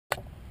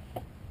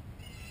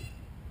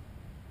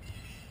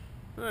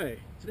Hi,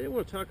 today I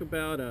want to talk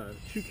about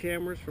two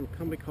cameras from a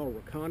company called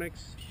Reconyx.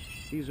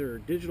 These are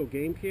digital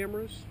game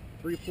cameras,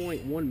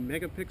 3.1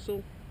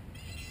 megapixel.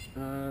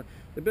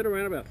 They've been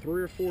around about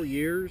 3 or 4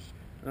 years.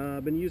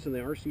 I've been using the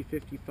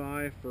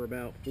RC55 for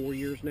about 4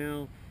 years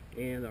now,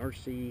 and the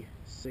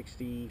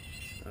RC60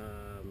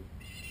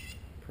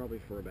 probably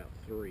for about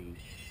 3.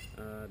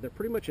 They're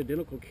pretty much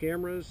identical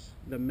cameras.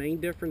 The main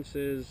difference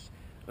is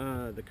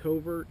the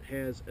covert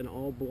has an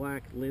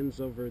all-black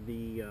lens over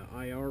the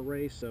IR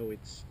ray, so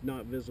it's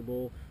not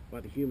visible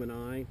by the human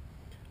eye.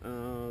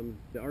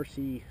 The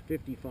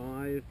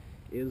RC55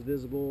 is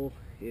visible.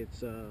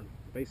 It's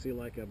basically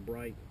like a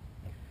bright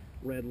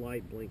red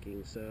light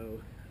blinking, so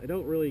I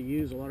don't really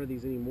use a lot of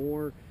these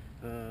anymore.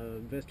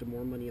 Invested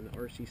more money in the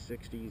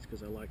RC60s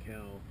because I like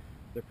how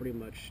they pretty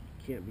much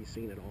can't be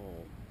seen at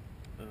all.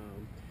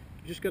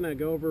 Just going to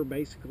go over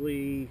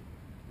basically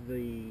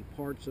the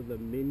parts of the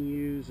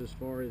menus as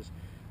far as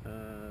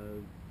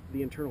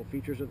the internal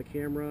features of the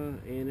camera,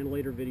 and in a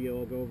later video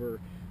I'll go over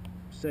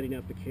setting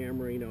up the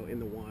camera, in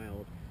the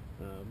wild.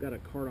 I've got a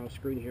card off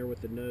screen here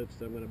with the notes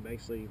that I'm going to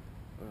basically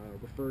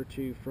refer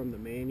to from the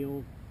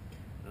manual.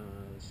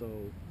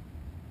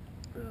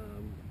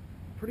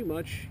 Pretty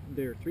much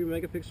they're 3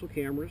 megapixel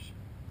cameras.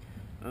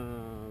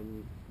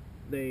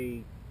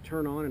 They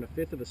turn on in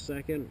 1/5 of a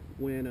second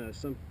when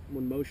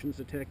motion's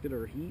detected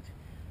or heat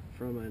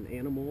from an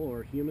animal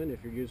or human,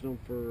 if you're using them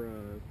for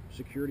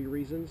security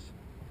reasons.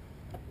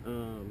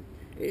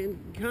 And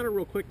kind of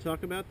real quick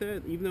talk about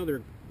that, even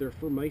though they're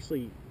for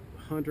mostly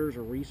hunters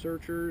or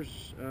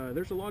researchers,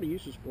 there's a lot of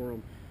uses for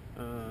them.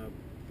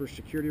 For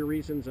security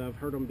reasons, I've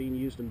heard them being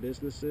used in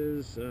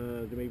businesses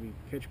to maybe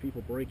catch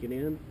people breaking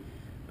in.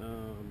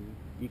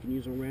 You can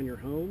use them around your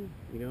home.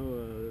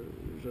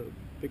 There's a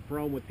big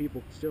problem with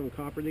people stealing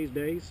copper these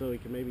days, so you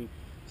can maybe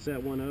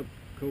set one up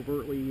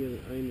covertly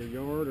in your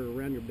yard or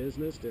around your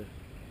business to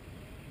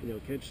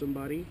catch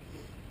somebody.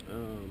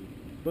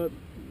 But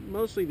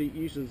mostly the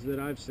uses that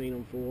I've seen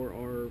them for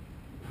are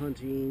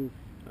hunting,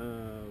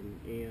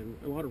 and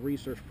a lot of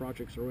research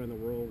projects around the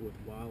world with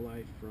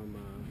wildlife, from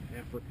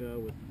Africa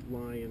with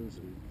lions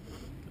and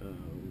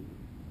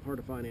hard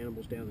to find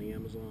animals down in the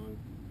Amazon.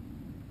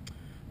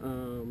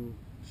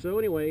 So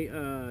anyway,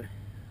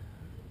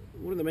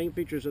 one of the main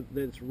features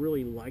that's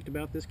really liked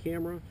about this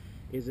camera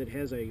is it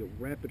has a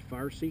rapid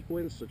fire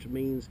sequence, which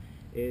means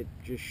it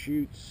just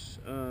shoots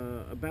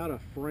about a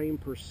frame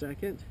per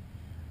second,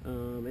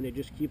 and it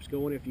just keeps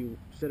going if you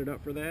set it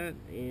up for that,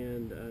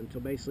 and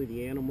until basically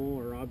the animal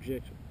or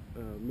object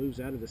moves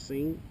out of the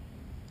scene.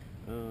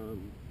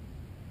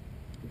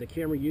 The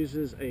camera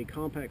uses a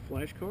compact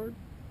flash card,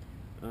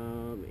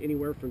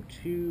 anywhere from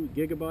 2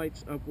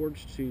 gigabytes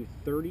upwards to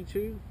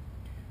 32.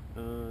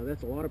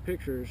 That's a lot of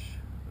pictures.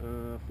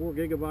 4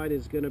 gigabyte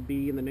is going to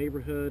be in the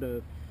neighborhood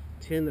of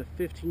 10 to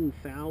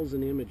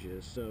 15,000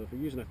 images. So if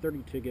you're using a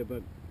 32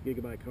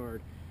 gigabyte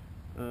card,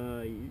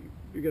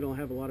 you're going to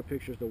have a lot of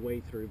pictures to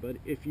wade through. But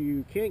if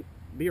you can't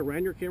be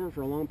around your camera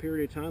for a long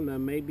period of time, that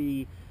may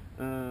be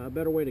a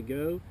better way to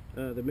go.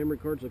 The memory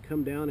cards have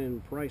come down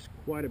in price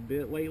quite a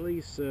bit lately,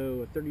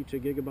 so a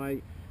 32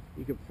 gigabyte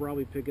you could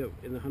probably pick up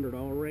in the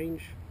 $100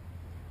 range.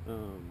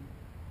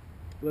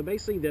 But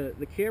basically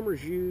the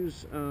cameras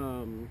use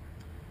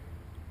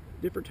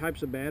different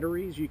types of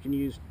batteries. You can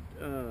use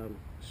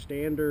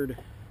standard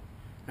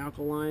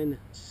alkaline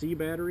C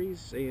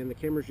batteries, and the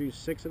cameras use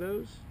 6 of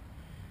those.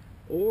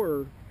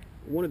 Or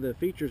one of the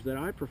features that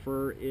I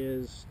prefer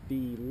is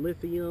the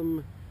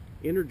lithium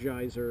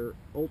Energizer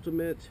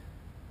Ultimate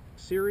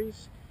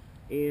series,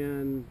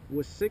 and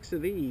with 6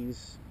 of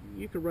these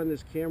you can run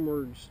this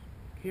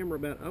camera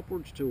about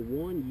upwards to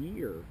 1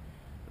 year,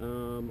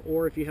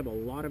 or if you have a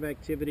lot of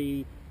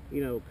activity,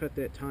 cut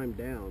that time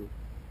down.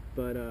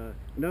 But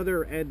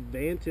another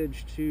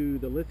advantage to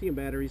the lithium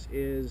batteries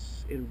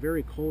is in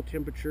very cold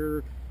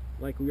temperature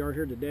like we are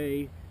here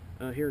today.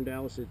 Here in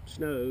Dallas it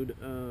snowed.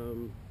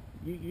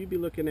 You'd be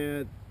looking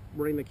at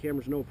running the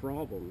cameras no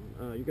problem.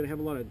 You're going to have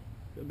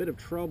a bit of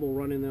trouble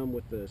running them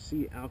with the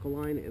C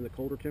alkaline in the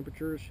colder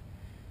temperatures,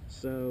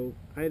 so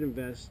I'd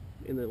invest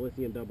in the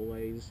lithium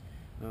AA's.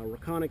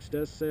 Reconyx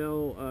does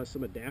sell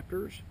some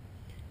adapters,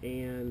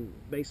 and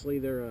basically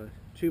they're a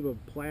tube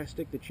of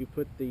plastic that you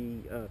put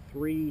the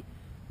 3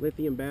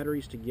 lithium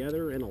batteries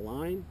together in a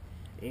line,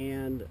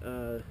 and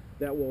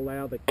that will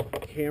allow the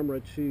camera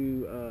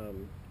to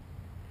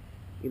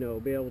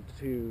be able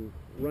to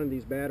run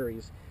these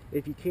batteries.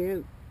 If you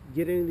can't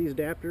get any of these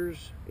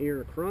adapters and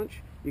you're in a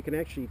crunch, you can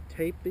actually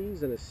tape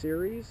these in a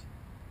series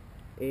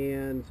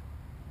and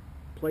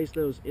place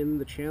those in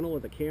the channel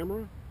of the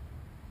camera,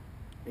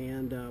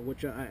 and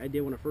which I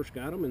did when I first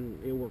got them,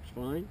 and it works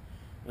fine.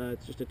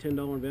 It's just a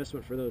 $10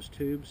 investment for those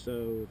tubes, so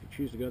if you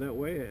choose to go that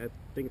way, I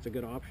think it's a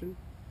good option.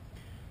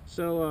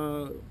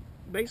 So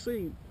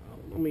basically,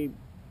 let me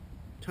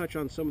touch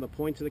on some of the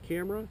points of the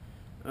camera.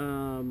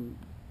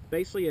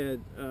 Basically,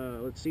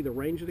 let's see the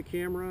range of the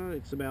camera.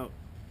 It's about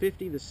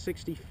 50 to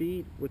 60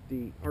 feet with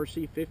the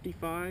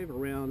RC55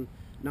 around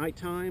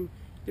nighttime.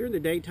 During the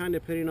daytime,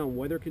 depending on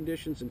weather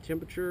conditions and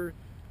temperature,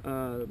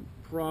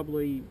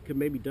 probably could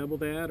maybe double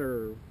that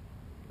or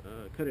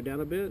cut it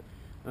down a bit.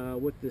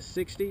 With the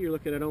 60, you're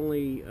looking at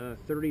only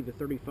 30 to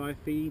 35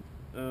 feet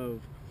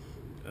of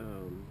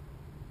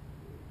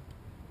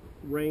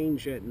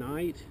range at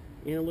night,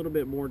 and a little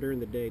bit more during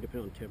the day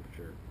depending on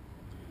temperature.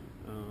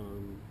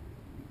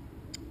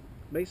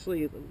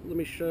 Basically, let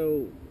me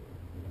show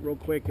real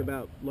quick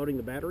about loading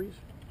the batteries.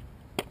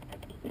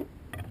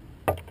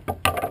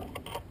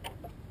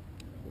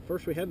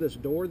 First, we have this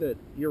door that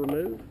you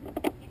remove,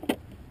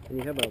 and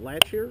you have a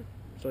latch here,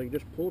 so you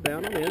just pull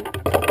down on it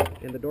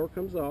and the door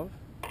comes off.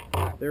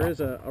 There is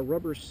a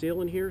rubber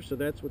seal in here, so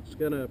that's what's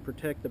going to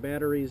protect the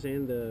batteries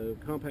and the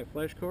compact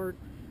flash card.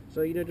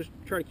 So, you know, just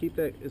try to keep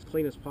that as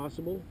clean as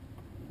possible.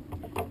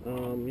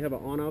 You have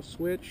an on-off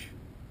switch,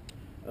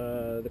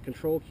 the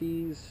control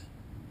keys,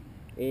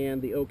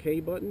 and the OK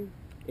button,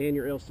 and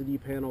your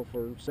LCD panel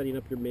for setting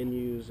up your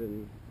menus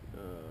and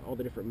all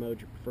the different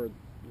modes you prefer.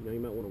 You know, you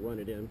might want to run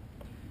it in.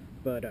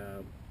 But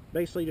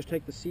basically, just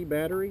take the C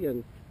battery,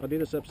 and I'll do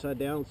this upside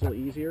down. It's a little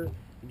easier.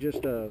 You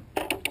just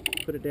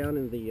put it down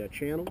in the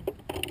channel.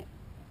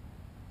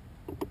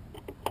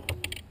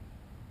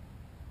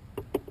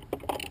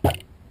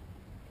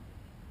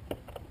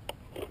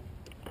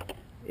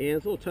 And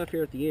it's a little tough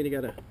here at the end. You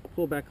got to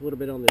pull back a little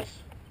bit on this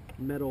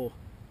metal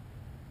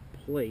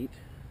plate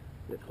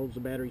that holds the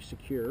battery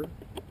secure.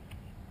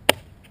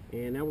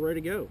 And now we're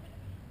ready to go.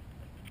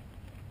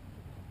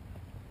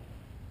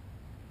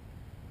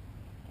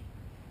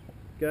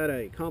 Got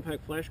a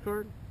compact flash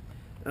card.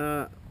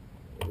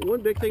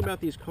 One big thing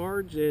about these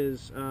cards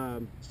is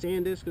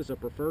SanDisk is a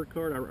preferred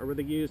card I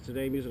really use.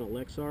 Today I'm using a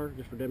Lexar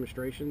just for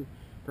demonstration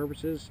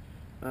purposes.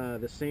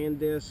 The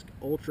SanDisk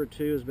Ultra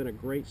 2 has been a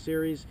great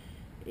series.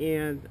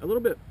 And a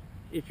little bit,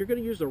 if you're going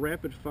to use the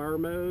rapid fire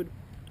mode,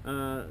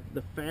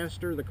 the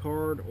faster the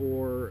card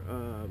or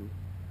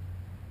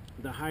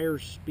the higher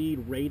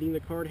speed rating the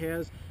card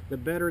has, the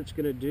better it's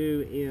going to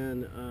do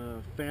in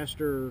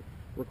faster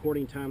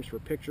recording times for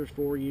pictures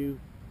for you.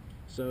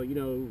 So, you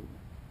know,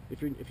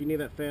 if you need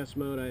that fast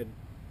mode, I'd,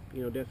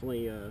 you know,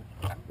 definitely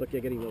look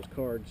at getting those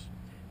cards.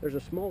 There's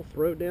a small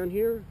throat down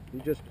here.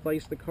 You just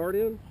place the card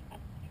in,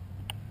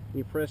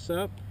 you press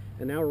up,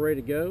 and now we're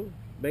ready to go.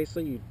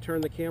 Basically, you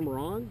turn the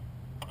camera on,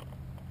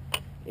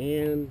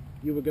 and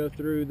you would go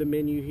through the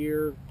menu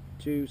here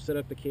to set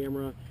up the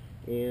camera,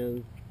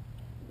 and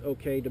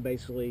OK to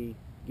basically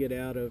get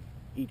out of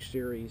each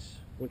series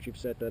once you've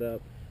set that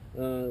up. It's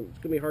going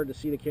to be hard to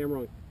see the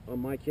camera on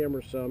my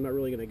camera, so I'm not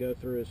really going to go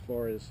through as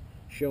far as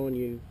showing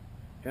you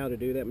how to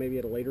do that, maybe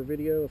at a later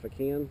video if I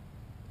can.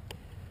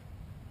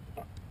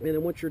 And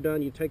then once you're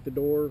done, you take the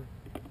door,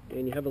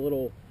 and you have a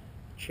little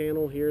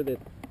channel here that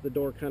the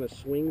door kind of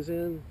swings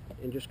in,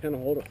 and just kind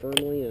of hold it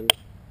firmly and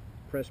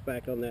press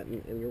back on that,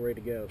 and you're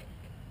ready to go.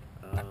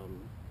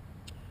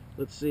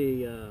 Let's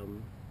see,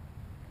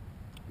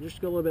 just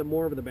to go a little bit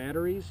more over the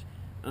batteries,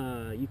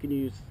 you can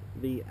use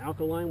the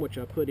alkaline, which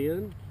I put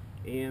in,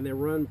 and they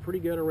run pretty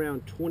good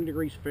around 20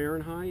 degrees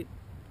Fahrenheit,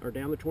 or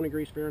down to 20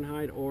 degrees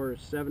Fahrenheit, or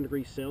 7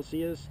 degrees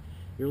Celsius.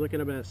 You're looking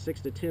at about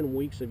 6 to 10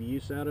 weeks of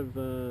use out of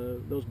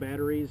those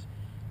batteries.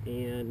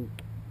 And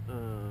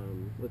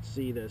let's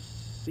see, the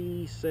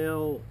C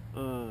cell,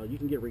 you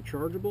can get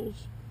rechargeables,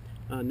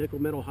 nickel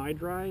metal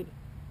hydride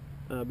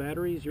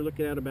batteries. You're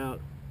looking at about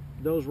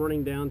those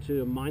running down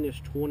to minus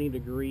 20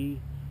 degree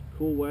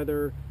cool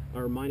weather,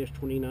 or minus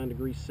 29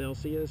 degrees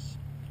Celsius,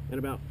 and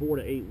about 4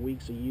 to 8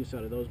 weeks of use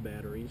out of those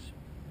batteries.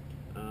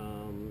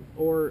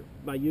 Or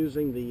by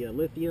using the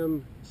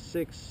lithium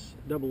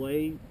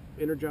 6AA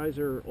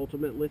Energizer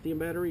Ultimate lithium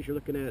batteries, you're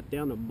looking at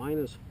down to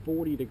minus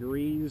 40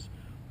 degrees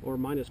or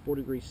minus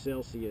 40 degrees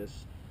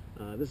Celsius.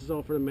 This is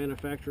all for the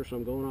manufacturer, so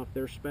I'm going off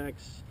their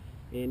specs.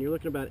 And you're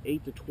looking at about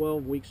 8 to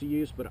 12 weeks of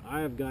use, but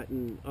I have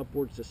gotten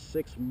upwards to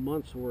 6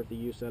 months worth of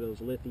use out of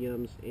those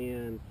lithiums,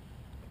 and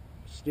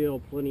still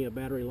plenty of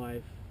battery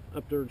life,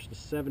 upwards to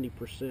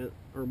 70%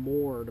 or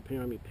more, depending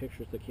on how many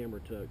pictures the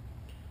camera took.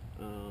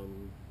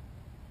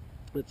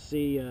 Let's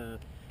see,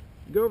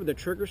 go over the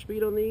trigger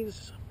speed on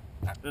these.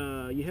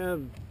 You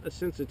have a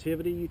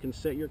sensitivity you can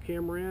set your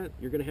camera at.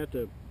 You're going to have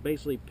to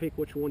basically pick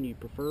which one you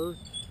prefer.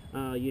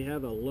 You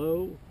have a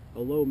low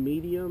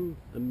medium,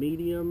 a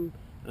medium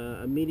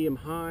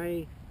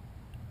high,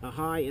 a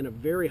high, and a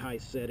very high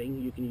setting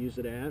you can use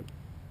it at.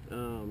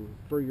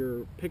 For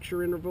your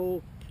picture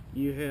interval,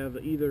 you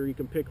have either, you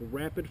can pick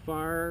rapid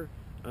fire,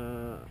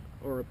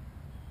 or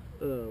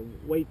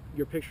wait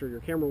your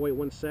camera wait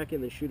 1 second,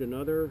 then shoot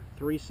another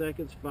 3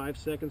 seconds, 5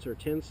 seconds, or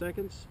 10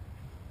 seconds.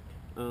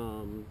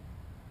 And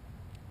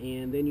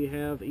then you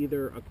have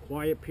either a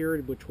quiet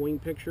period between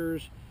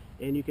pictures,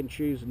 and you can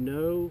choose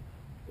no,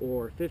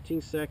 or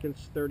 15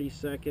 seconds, 30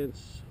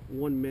 seconds,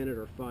 1 minute,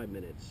 or 5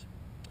 minutes.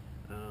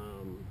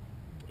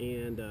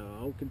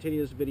 I'll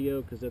continue this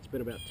video because that's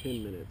been about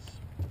 10 minutes.